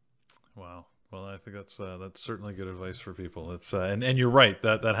 Wow. Well, I think that's certainly good advice for people. It's and you're right,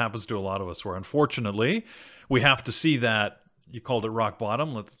 that happens to a lot of us, where unfortunately we have to see that. You called it rock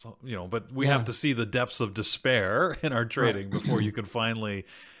bottom, but we have to see the depths of despair in our trading before you can finally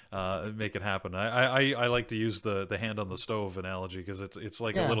make it happen. I like to use the hand on the stove analogy, because it's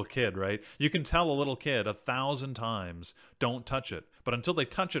like a little kid, right? You can tell a little kid 1,000 times, don't touch it. But until they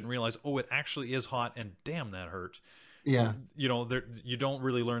touch it and realize, oh, it actually is hot, and damn, that hurt. Yeah. You don't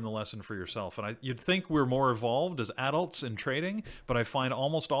really learn the lesson for yourself. And you'd think we're more evolved as adults in trading, but I find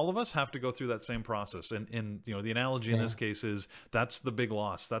almost all of us have to go through that same process. And the analogy in this case is, that's the big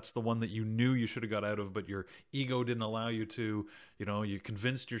loss. That's the one that you knew you should have got out of, but your ego didn't allow you to. You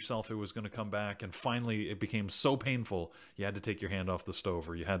convinced yourself it was going to come back, and finally it became so painful you had to take your hand off the stove,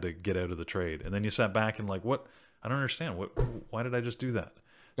 or you had to get out of the trade. And then you sat back and like, what? I don't understand. Why did I just do that?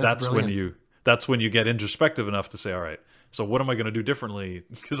 That's when you get introspective enough to say, all right, so what am I going to do differently?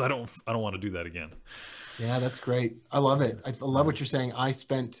 Because I don't want to do that again. Yeah, that's great. I love it. I love what you're saying.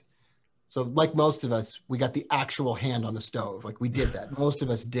 So like most of us, we got the actual hand on the stove. Like, we did that. Most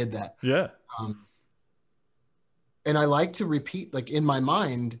of us did that. Yeah. And I like to repeat, like, in my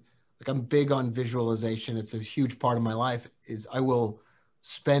mind, like, I'm big on visualization. It's a huge part of my life. Is I will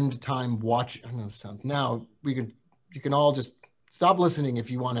spend time watching. I know this sounds, now you can all just stop listening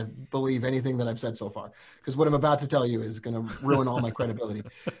if you want to believe anything that I've said so far, because what I'm about to tell you is going to ruin all my credibility.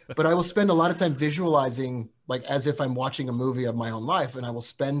 But I will spend a lot of time visualizing, like, as if I'm watching a movie of my own life. And I will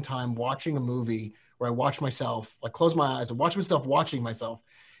spend time watching a movie where I watch myself, like, close my eyes and watch myself watching myself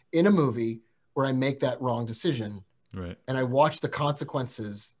in a movie where I make that wrong decision. Right. And I watch the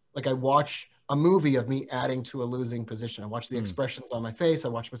consequences. Like, I watch a movie of me adding to a losing position. I watch the expressions on my face. I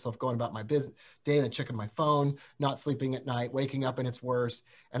watch myself going about my business day and checking my phone, not sleeping at night, waking up and it's worse.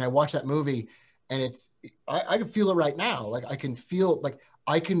 And I watch that movie and I can feel it right now. Like I can feel like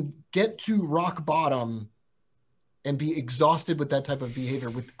I can get to rock bottom and be exhausted with that type of behavior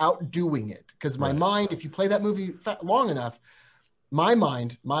without doing it. Because my mind, if you play that movie long enough, my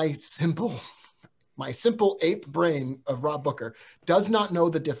mind, my simple ape brain of Rob Booker does not know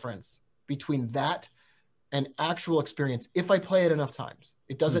the difference between that and actual experience. If I play it enough times,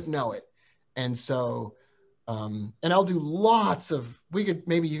 it doesn't know it. And so, and I'll do lots of,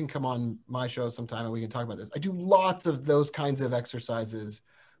 maybe you can come on my show sometime and we can talk about this. I do lots of those kinds of exercises,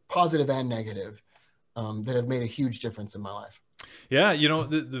 positive and negative, that have made a huge difference in my life. Yeah,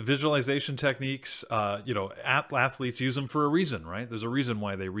 the visualization techniques, athletes use them for a reason, right? There's a reason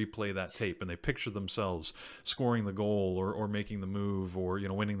why they replay that tape and they picture themselves scoring the goal or making the move or,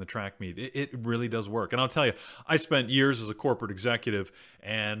 winning the track meet. It really does work. And I'll tell you, I spent years as a corporate executive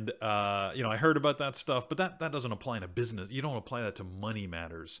and, I heard about that stuff, but that doesn't apply to business. You don't apply that to money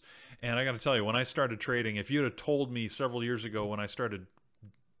matters. And I got to tell you, when I started trading, if you'd have told me several years ago when I started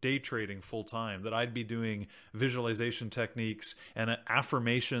day trading full time that I'd be doing visualization techniques and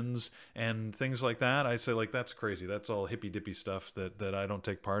affirmations and things like that, I'd say like, that's crazy. That's all hippy dippy stuff that I don't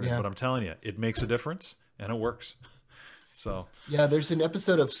take part in, but I'm telling you, it makes a difference and it works. So yeah, there's an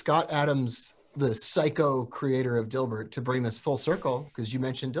episode of Scott Adams, the psycho creator of Dilbert, to bring this full circle, because you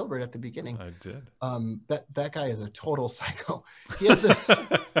mentioned Dilbert at the beginning. I did. That guy is a total psycho. He has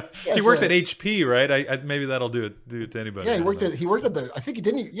he worked at HP, right? I maybe that'll do it to anybody. Yeah, he worked at the, I think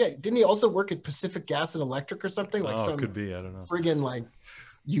didn't he also work at Pacific Gas and Electric or something? Like could be, I don't know. Friggin' like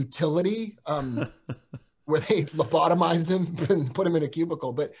utility, where they lobotomized him and put him in a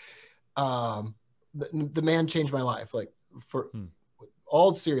cubicle. But the man changed my life. Like for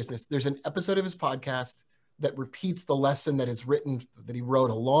all seriousness, there's an episode of his podcast that repeats the lesson that he wrote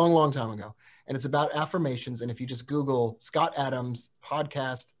a long, long time ago. And it's about affirmations. And if you just Google Scott Adams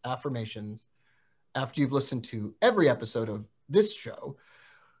podcast affirmations, after you've listened to every episode of this show,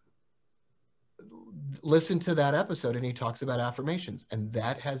 listen to that episode and he talks about affirmations. And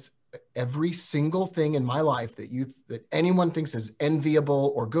that has every single thing in my life that anyone thinks is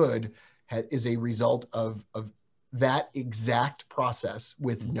enviable or good is a result of that exact process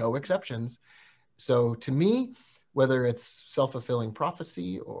with no exceptions. So to me, whether it's self-fulfilling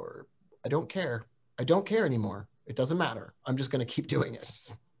prophecy or I don't care anymore. It doesn't matter. I'm just going to keep doing it.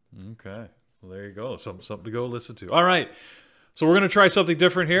 Okay. Well, there you go. Something to go listen to. All right. So we're going to try something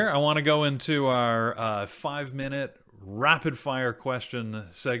different here. I want to go into our 5-minute rapid fire question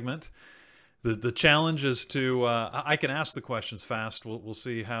segment. The challenge is to, I can ask the questions fast. We'll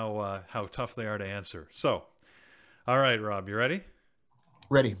see how tough they are to answer. So, all right, Rob, you ready?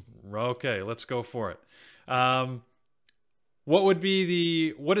 Ready. Okay, let's go for it. What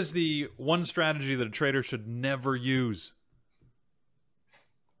is the one strategy that a trader should never use?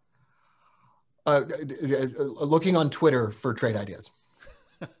 Looking on Twitter for trade ideas.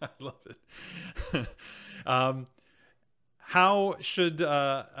 I love it.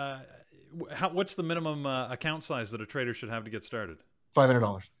 What's the minimum account size that a trader should have to get started?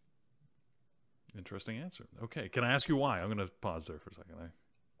 $500. Interesting answer. Okay. Can I ask you why? I'm going to pause there for a second.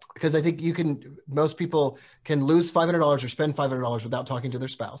 Because I think most people can lose $500 or spend $500 without talking to their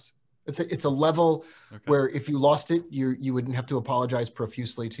spouse. It's a level where if you lost it, you wouldn't have to apologize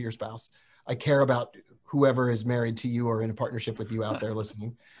profusely to your spouse. I care about whoever is married to you or in a partnership with you out there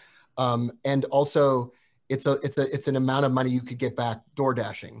listening. And also it's an amount of money you could get back door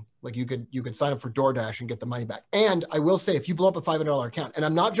dashing. Like you could sign up for DoorDash and get the money back. And I will say, if you blow up a $500 account, and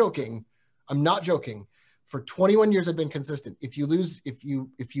I'm not joking. For 21 years, I've been consistent. If you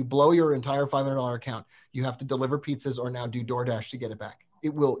blow your entire $500 account, you have to deliver pizzas or now do DoorDash to get it back.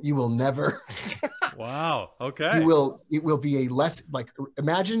 You will never. Wow. Okay. It will be a less, like,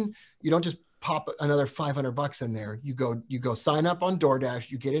 imagine you don't just pop another $500 in there. You go sign up on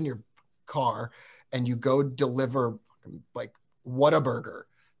DoorDash, you get in your car and you go deliver like Whataburger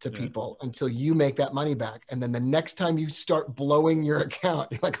to people until you make that money back. And then the next time you start blowing your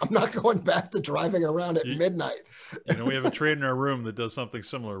account, you're like, I'm not going back to driving around at midnight. We have a trader in our room that does something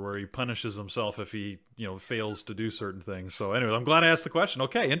similar where he punishes himself if he, fails to do certain things. So anyway, I'm glad I asked the question.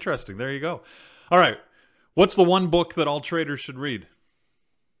 Okay, interesting. There you go. All right. What's the one book that all traders should read?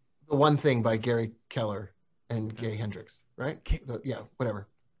 The One Thing by Gary Keller and Gay Hendricks, right? Whatever.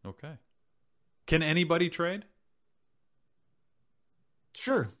 Okay. Can anybody trade?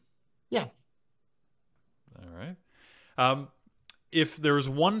 Sure. Yeah. All right. If there's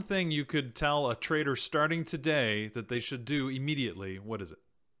one thing you could tell a trader starting today that they should do immediately, what is it?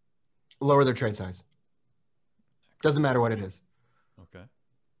 Lower their trade size. Doesn't matter what it is. Okay.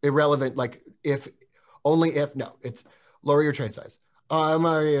 Irrelevant. Like no, it's lower your trade size. I'm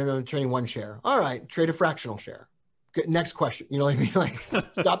already trading one share. All right, trade a fractional share. Good, next question. You know what I mean? Like,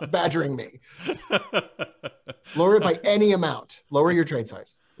 stop badgering me. Lower it by any amount. Lower your trade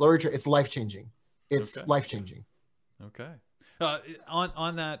size. Lower your trade. It's life-changing. It's life-changing. Okay.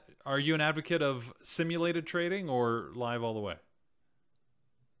 On that, are you an advocate of simulated trading or live all the way?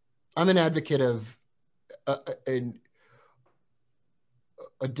 I'm an advocate of a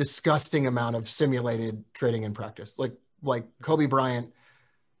disgusting amount of simulated trading in practice. Like Kobe Bryant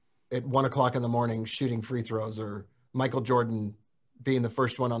at 1 o'clock in the morning shooting free throws, or Michael Jordan being the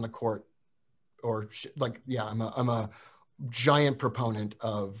first one on the court, or I'm a giant proponent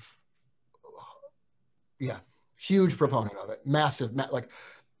of, huge proponent of it, massive, like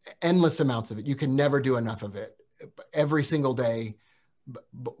endless amounts of it. You can never do enough of it. Every single day,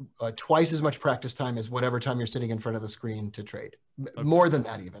 twice as much practice time as whatever time you're sitting in front of the screen to trade. Okay. More than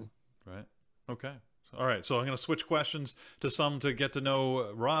that even. Right. Okay. All right. So I'm going to switch questions to get to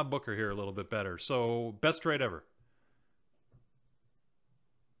know Rob Booker here a little bit better. So best trade ever.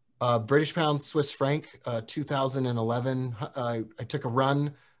 British pound, Swiss franc, 2011. I took a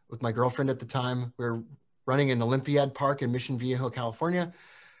run with my girlfriend at the time. We were running in Olympiad Park in Mission Viejo, California,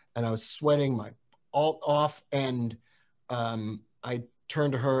 and I was sweating my alt off. And I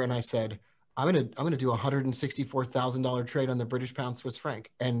turned to her and I said, I'm gonna do $164,000 trade on the British pound, Swiss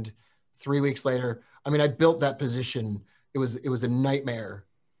franc. And 3 weeks later, I built that position. It was a nightmare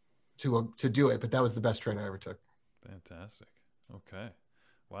to do it, but that was the best trade I ever took. Fantastic. Okay.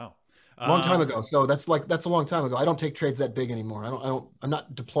 Wow. Long time ago. So that's a long time ago. I don't take trades that big anymore. I'm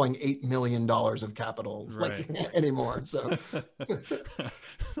not deploying $8 million of capital anymore. So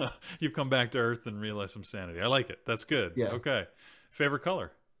you've come back to earth and realized some sanity. I like it. That's good. Yeah. Okay. Favorite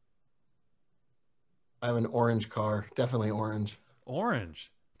color? I have an orange car. Definitely orange.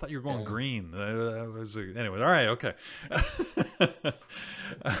 Orange? I thought you were going green. Anyway. All right. Okay.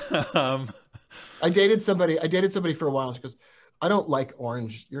 I dated somebody for a while, and she goes, I don't like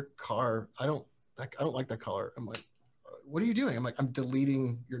orange. Your car, I don't like that color. I'm like, what are you doing? I'm like, I'm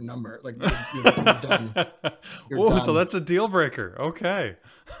deleting your number. Like, you're done. You're done. So that's a deal breaker. Okay.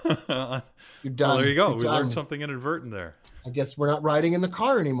 You're done. Well, there you go. We learned something inadvertent there. I guess we're not riding in the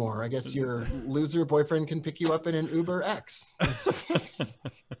car anymore. I guess your loser boyfriend can pick you up in an Uber X.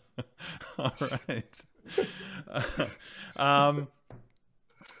 All right.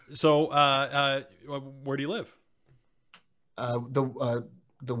 So where do you live?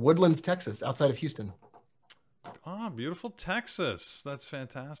 The Woodlands, Texas, outside of Houston. Oh, beautiful Texas. That's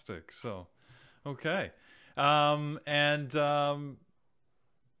fantastic. So, okay.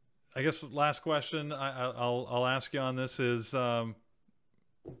 I guess last question I'll ask you on this is,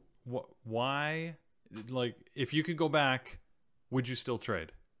 why, like, if you could go back, would you still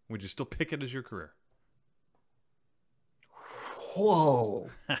trade? Would you still pick it as your career? Whoa.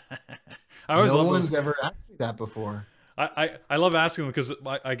 No one's ever asked me that before. I love asking them because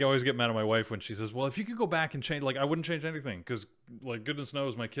I always get mad at my wife when she says, well, if you could go back and change, like, I wouldn't change anything because, like, goodness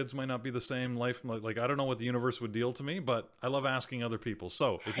knows my kids might not be the same life. Like, I don't know what the universe would deal to me, but I love asking other people.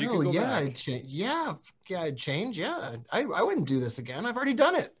 So if you could go back. I'd change. Yeah, I'd change. Yeah, I wouldn't do this again. I've already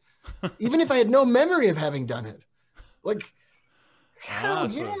done it. Even if I had no memory of having done it. Like, hell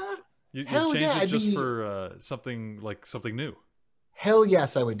yeah. You change it just for something new. Hell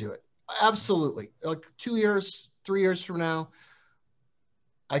yes, I would do it. Absolutely. Like 2 years, 3 years from now,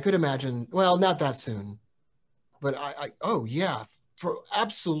 I could imagine, well, not that soon, but oh yeah, for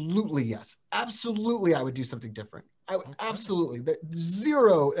absolutely yes. Absolutely, I would do something different. I would absolutely,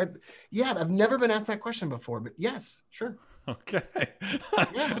 zero. Yeah, I've never been asked that question before, but yes, sure. Okay.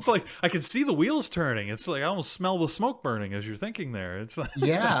 Yeah. It's like, I can see the wheels turning. It's like, I almost smell the smoke burning as you're thinking there. It's like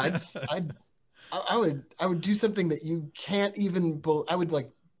yeah, I would do something that you can't even, I would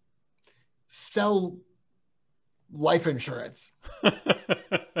like sell life insurance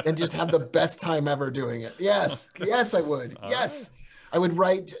and just have the best time ever doing it. Yes. Okay. Yes, I would. All yes. Right. I would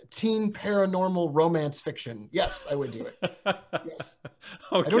write teen paranormal romance fiction. Yes, I would do it. Yes.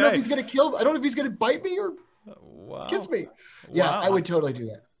 Okay. I don't know if he's going to bite me or kiss me. Yeah, I would totally do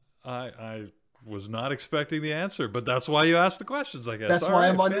that. I was not expecting the answer, but that's why you asked the questions, I guess. That's why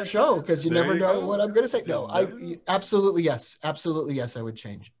I'm on your show, because you never know what I'm going to say. No, absolutely yes. Absolutely yes, I would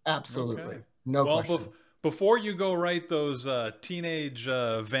change. Absolutely. Okay. No question. Before you go write those teenage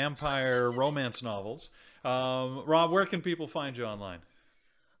vampire romance novels, Rob, where can people find you online?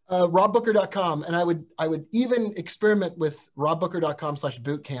 robbooker.com. And I would even experiment with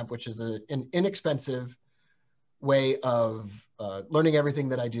robbooker.com/bootcamp, which is an inexpensive way of learning everything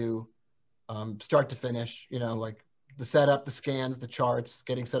that I do start to finish, you know, like the setup, the scans, the charts,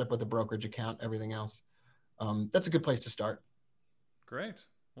 getting set up with the brokerage account, everything else. That's a good place to start. Great.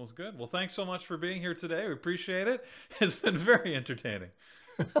 Well, it's good. Well, thanks so much for being here today. We appreciate it. It's been very entertaining.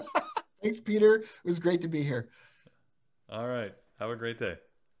 Thanks, Peter. It was great to be here. All right. Have a great day.